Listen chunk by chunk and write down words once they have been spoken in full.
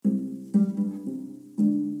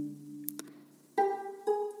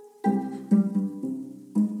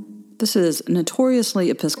This is Notoriously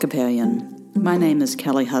Episcopalian. My name is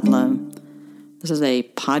Kelly Hudlow. This is a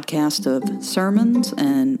podcast of sermons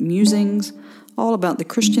and musings all about the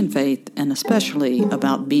Christian faith and especially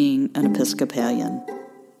about being an Episcopalian.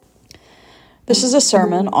 This is a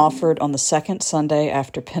sermon offered on the second Sunday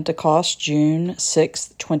after Pentecost, June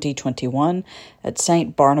 6, 2021, at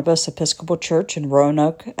St. Barnabas Episcopal Church in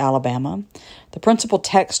Roanoke, Alabama. The principal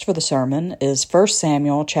text for the sermon is 1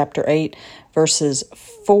 Samuel chapter 8, verses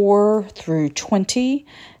 4 through 20,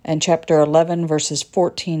 and chapter 11, verses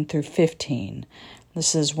 14 through 15.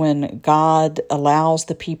 This is when God allows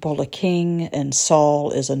the people a king and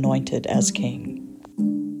Saul is anointed as king.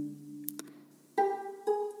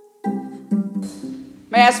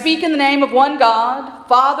 May I speak in the name of one God,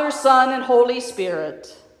 Father, Son, and Holy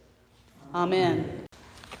Spirit. Amen.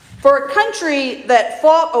 For a country that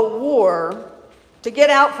fought a war to get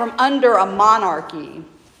out from under a monarchy,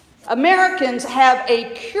 Americans have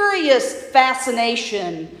a curious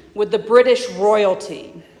fascination with the British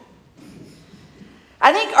royalty.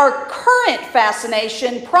 I think our current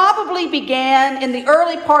fascination probably began in the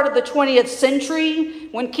early part of the 20th century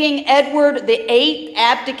when King Edward VIII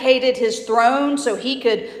abdicated his throne so he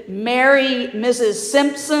could marry Mrs.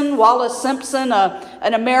 Simpson, Wallis Simpson,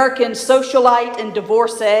 an American socialite and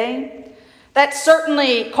divorcee. That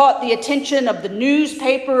certainly caught the attention of the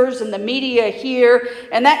newspapers and the media here,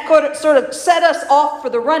 and that sort of set us off for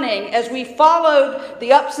the running as we followed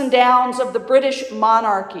the ups and downs of the British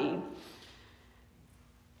monarchy.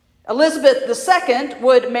 Elizabeth II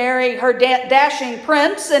would marry her dashing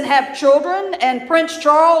prince and have children, and Prince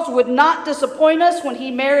Charles would not disappoint us when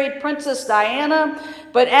he married Princess Diana.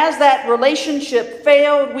 But as that relationship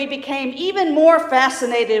failed, we became even more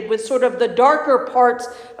fascinated with sort of the darker parts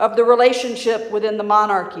of the relationship within the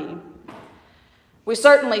monarchy. We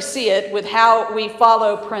certainly see it with how we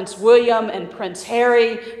follow Prince William and Prince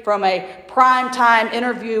Harry from a primetime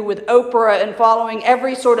interview with Oprah and following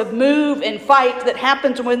every sort of move and fight that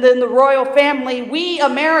happens within the royal family. We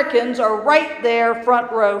Americans are right there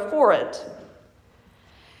front row for it.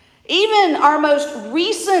 Even our most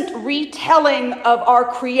recent retelling of our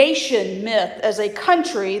creation myth as a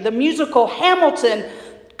country, the musical Hamilton,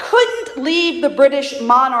 couldn't leave the British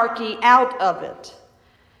monarchy out of it.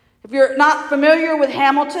 If you're not familiar with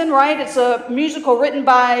Hamilton, right, it's a musical written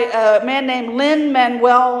by a man named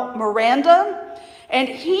Lin-Manuel Miranda, and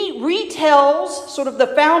he retells sort of the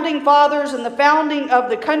founding fathers and the founding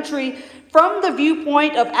of the country from the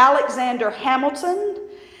viewpoint of Alexander Hamilton,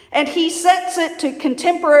 and he sets it to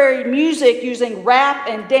contemporary music using rap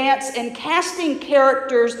and dance and casting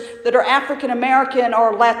characters that are African American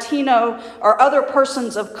or Latino or other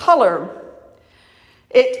persons of color.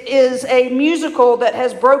 It is a musical that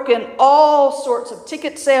has broken all sorts of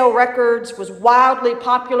ticket sale records, was wildly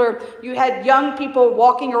popular. You had young people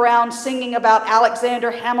walking around singing about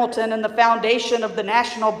Alexander Hamilton and the foundation of the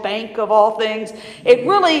National Bank of all things. It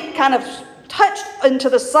really kind of touched into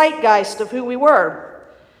the zeitgeist of who we were.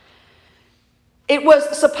 It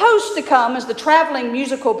was supposed to come as the traveling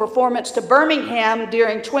musical performance to Birmingham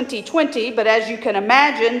during 2020, but as you can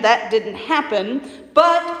imagine, that didn't happen.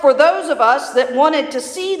 But for those of us that wanted to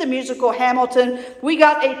see the musical Hamilton, we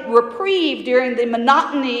got a reprieve during the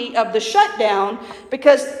monotony of the shutdown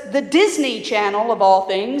because the Disney Channel, of all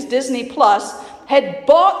things, Disney Plus, had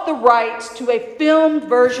bought the rights to a filmed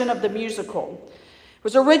version of the musical. It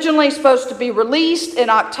was originally supposed to be released in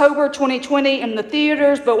October 2020 in the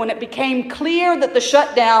theaters, but when it became clear that the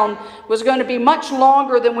shutdown was going to be much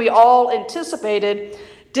longer than we all anticipated,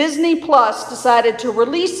 Disney Plus decided to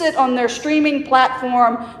release it on their streaming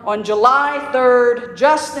platform on July 3rd,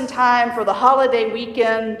 just in time for the holiday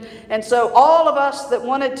weekend. And so all of us that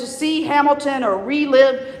wanted to see Hamilton or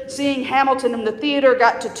relive seeing Hamilton in the theater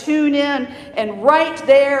got to tune in. And right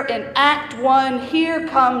there in Act 1, here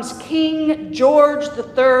comes King George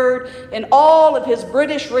III in all of his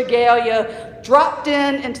British regalia, dropped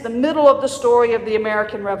into the middle of the story of the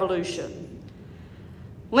American Revolution.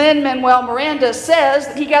 Lin-Manuel Miranda says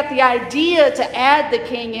that he got the idea to add the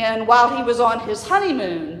king in while he was on his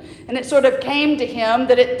honeymoon. And it sort of came to him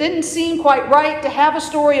that it didn't seem quite right to have a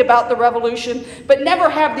story about the revolution, but never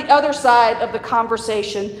have the other side of the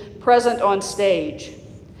conversation present on stage.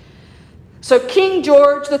 So King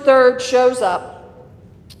George III shows up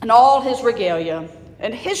in all his regalia.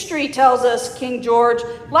 And history tells us King George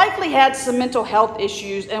likely had some mental health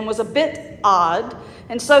issues and was a bit odd.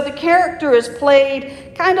 And so the character is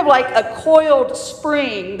played kind of like a coiled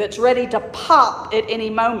spring that's ready to pop at any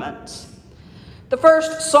moment. The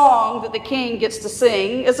first song that the king gets to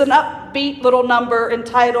sing is an upbeat little number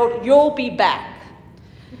entitled "You'll Be Back."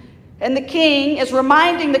 And the king is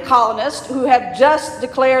reminding the colonists who have just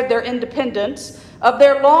declared their independence of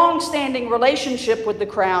their long-standing relationship with the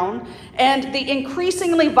crown and the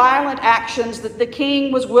increasingly violent actions that the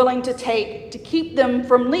king was willing to take to keep them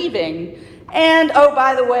from leaving. And, oh,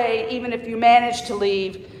 by the way, even if you manage to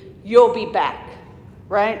leave, you'll be back,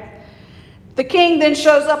 right? The king then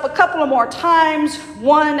shows up a couple of more times,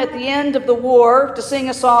 one at the end of the war to sing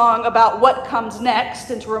a song about what comes next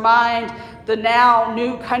and to remind the now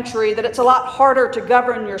new country that it's a lot harder to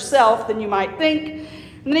govern yourself than you might think.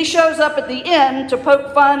 And then he shows up at the end to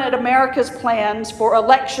poke fun at America's plans for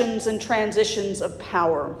elections and transitions of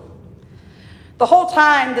power. The whole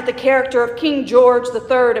time that the character of King George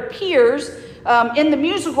III appears in the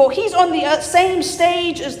musical, he's on the same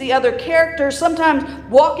stage as the other characters, sometimes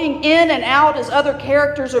walking in and out as other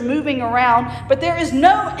characters are moving around, but there is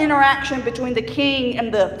no interaction between the king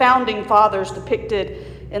and the founding fathers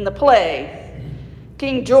depicted in the play.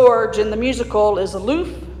 King George in the musical is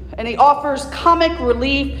aloof, and he offers comic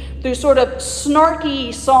relief through sort of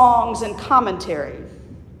snarky songs and commentary.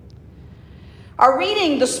 Our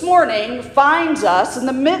reading this morning finds us in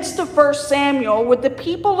the midst of 1 Samuel with the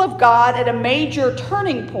people of God at a major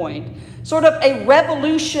turning point, sort of a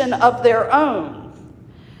revolution of their own.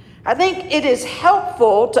 I think it is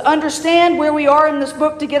helpful to understand where we are in this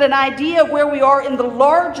book to get an idea of where we are in the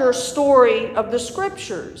larger story of the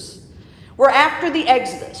scriptures. We're after the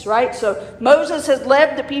Exodus, right? So Moses has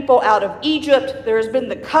led the people out of Egypt. There has been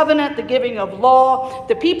the covenant, the giving of law.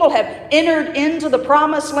 The people have entered into the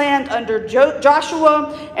promised land under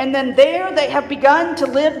Joshua. And then there they have begun to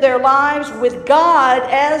live their lives with God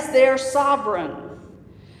as their sovereign.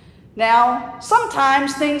 Now,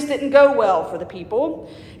 sometimes things didn't go well for the people,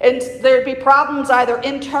 and there'd be problems either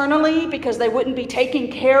internally because they wouldn't be taking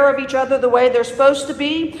care of each other the way they're supposed to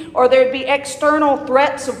be, or there'd be external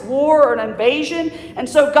threats of war or an invasion. And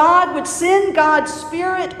so God would send God's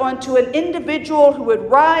Spirit onto an individual who would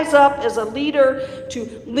rise up as a leader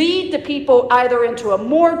to lead the people either into a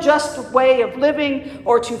more just way of living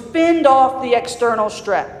or to fend off the external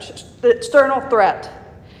threat.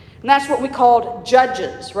 And that's what we called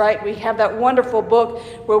judges, right? We have that wonderful book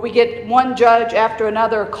where we get one judge after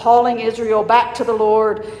another calling Israel back to the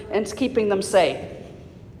Lord and keeping them safe.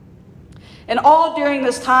 And all during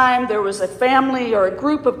this time, there was a family or a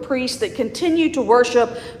group of priests that continued to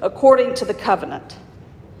worship according to the covenant.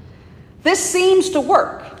 This seems to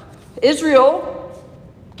work. Israel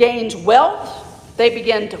gains wealth. They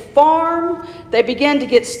begin to farm. They begin to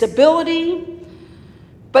get stability.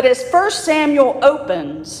 But as 1 Samuel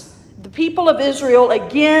opens, the people of Israel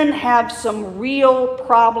again have some real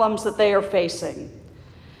problems that they are facing.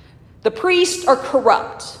 The priests are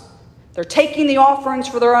corrupt. They're taking the offerings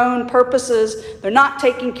for their own purposes. They're not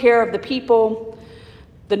taking care of the people.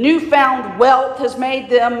 The newfound wealth has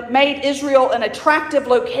made Israel an attractive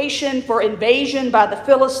location for invasion by the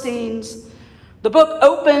Philistines. The book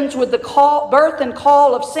opens with the birth and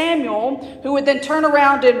call of Samuel, who would then turn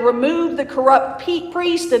around and remove the corrupt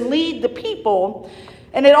priest and lead the people.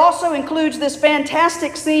 And it also includes this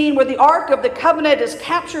fantastic scene where the Ark of the Covenant is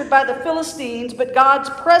captured by the Philistines, but God's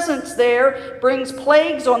presence there brings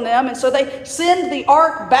plagues on them. And so they send the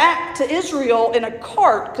Ark back to Israel in a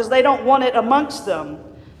cart because they don't want it amongst them.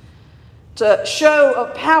 To show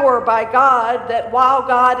of power by God that while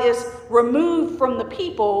God is removed from the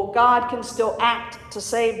people, God can still act to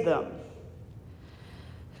save them.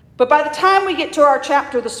 But by the time we get to our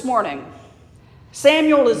chapter this morning,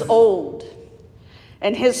 Samuel is old,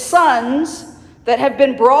 and his sons that have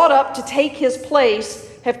been brought up to take his place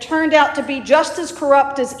have turned out to be just as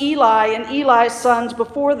corrupt as Eli and Eli's sons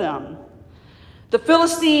before them. The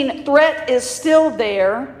Philistine threat is still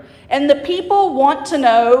there, and the people want to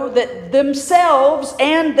know that themselves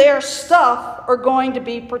and their stuff are going to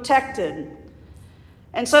be protected.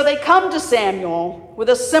 And so they come to Samuel with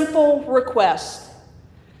a simple request.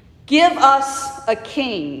 Give us a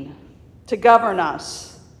king to govern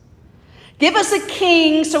us. Give us a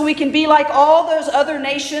king so we can be like all those other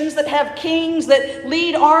nations that have kings that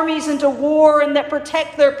lead armies into war and that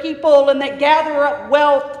protect their people and that gather up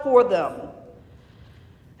wealth for them.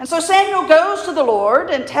 And so Samuel goes to the Lord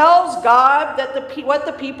and tells God that what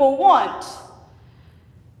the people want.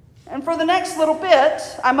 And for the next little bit,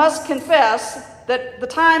 I must confess that the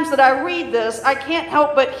times that I read this, I can't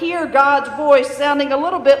help but hear God's voice sounding a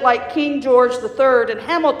little bit like King George III in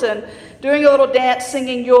Hamilton, doing a little dance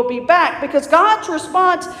singing, "You'll Be Back," because God's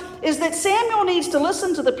response is that Samuel needs to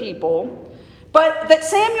listen to the people, but that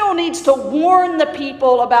Samuel needs to warn the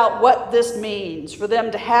people about what this means for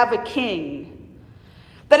them to have a king.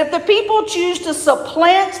 That if the people choose to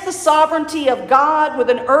supplant the sovereignty of God with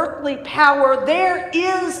an earthly power, there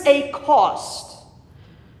is a cost.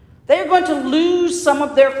 They're going to lose some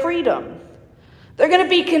of their freedom. They're going to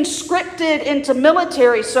be conscripted into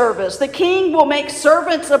military service. The king will make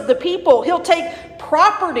servants of the people. He'll take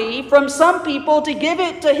property from some people to give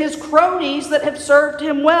it to his cronies that have served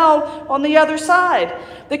him well on the other side.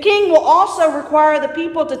 The king will also require the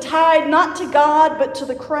people to tithe not to God, but to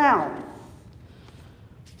the crown.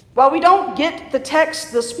 While we don't get the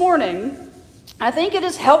text this morning, I think it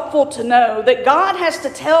is helpful to know that God has to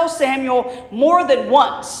tell Samuel more than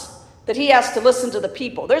once that he has to listen to the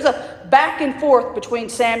people. There's a back and forth between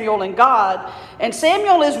Samuel and God, and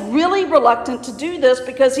Samuel is really reluctant to do this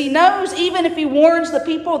because he knows even if he warns the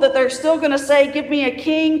people that they're still going to say, "Give me a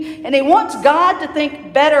king," and he wants God to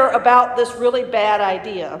think better about this really bad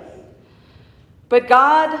idea. But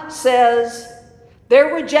God says,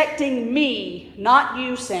 "They're rejecting me, not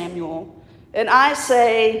you, Samuel." And I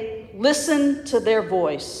say, listen to their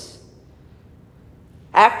voice.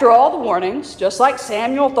 After all the warnings, just like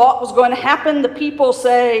Samuel thought was going to happen, the people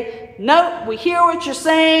say, "Nope, we hear what you're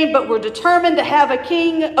saying, but we're determined to have a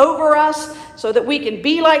king over us so that we can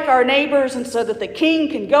be like our neighbors and so that the king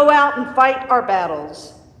can go out and fight our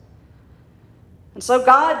battles." And so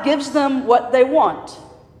God gives them what they want.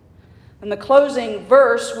 In the closing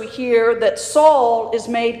verse, we hear that Saul is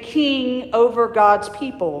made king over God's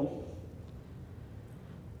people.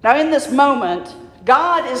 Now, in this moment,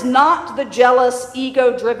 God is not the jealous,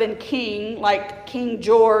 ego-driven king like King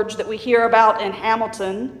George that we hear about in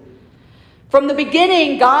Hamilton. From the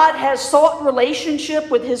beginning, God has sought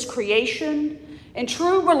relationship with his creation, and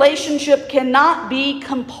true relationship cannot be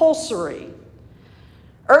compulsory.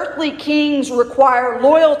 Earthly kings require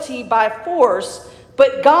loyalty by force,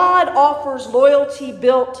 but God offers loyalty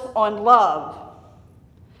built on love.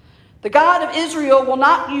 The God of Israel will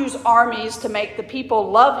not use armies to make the people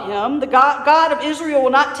love him. The God of Israel will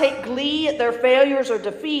not take glee at their failures or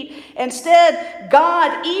defeat. Instead,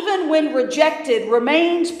 God, even when rejected,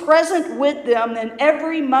 remains present with them in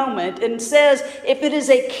every moment and says, "If it is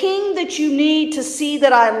a king that you need to see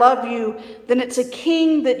that I love you, then it's a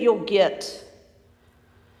king that you'll get."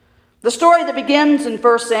 The story that begins in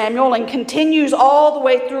 1 Samuel and continues all the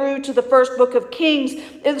way through to the first book of Kings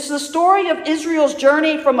is the story of Israel's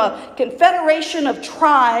journey from a confederation of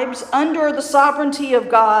tribes under the sovereignty of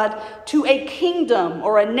God to a kingdom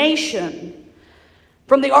or a nation.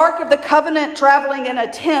 From the Ark of the Covenant traveling in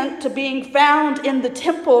a tent to being found in the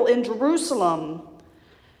temple in Jerusalem.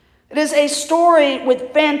 It is a story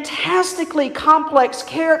with fantastically complex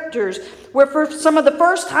characters where for some of the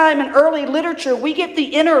first time in early literature, we get the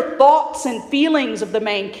inner thoughts and feelings of the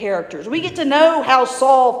main characters. We get to know how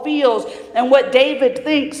Saul feels and what David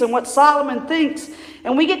thinks and what Solomon thinks.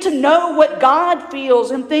 And we get to know what God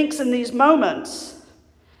feels and thinks in these moments.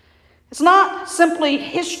 It's not simply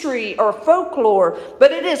history or folklore,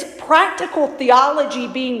 but it is practical theology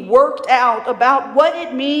being worked out about what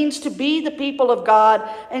it means to be the people of God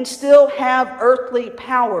and still have earthly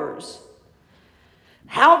powers.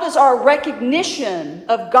 How does our recognition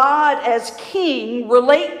of God as king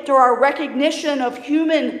relate to our recognition of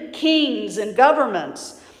human kings and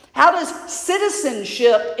governments? How does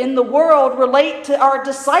citizenship in the world relate to our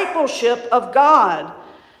discipleship of God?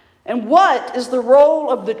 And what is the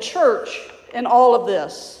role of the church in all of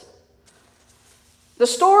this? The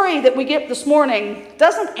story that we get this morning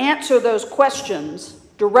doesn't answer those questions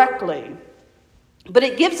directly, but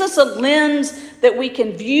it gives us a lens that we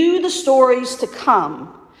can view the stories to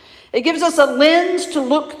come. It gives us a lens to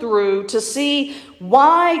look through to see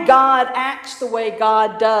why God acts the way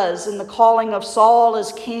God does in the calling of Saul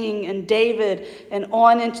as king and David and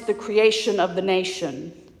on into the creation of the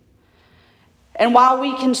nation. And while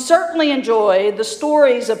we can certainly enjoy the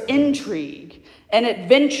stories of intrigue and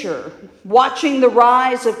adventure, watching the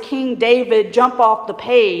rise of King David jump off the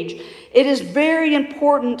page, it is very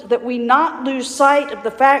important that we not lose sight of the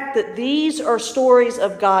fact that these are stories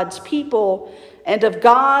of God's people and of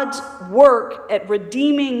God's work at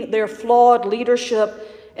redeeming their flawed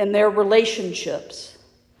leadership and their relationships.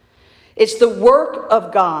 It's the work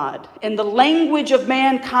of God and the language of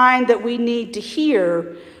mankind that we need to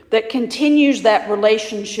hear that continues that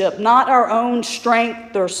relationship, not our own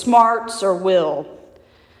strength or smarts or will.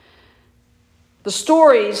 The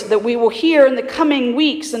stories that we will hear in the coming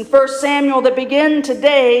weeks in 1 Samuel that begin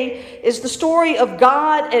today is the story of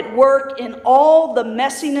God at work in all the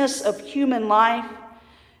messiness of human life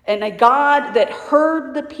and a God that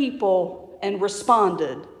heard the people and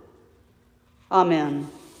responded. Amen.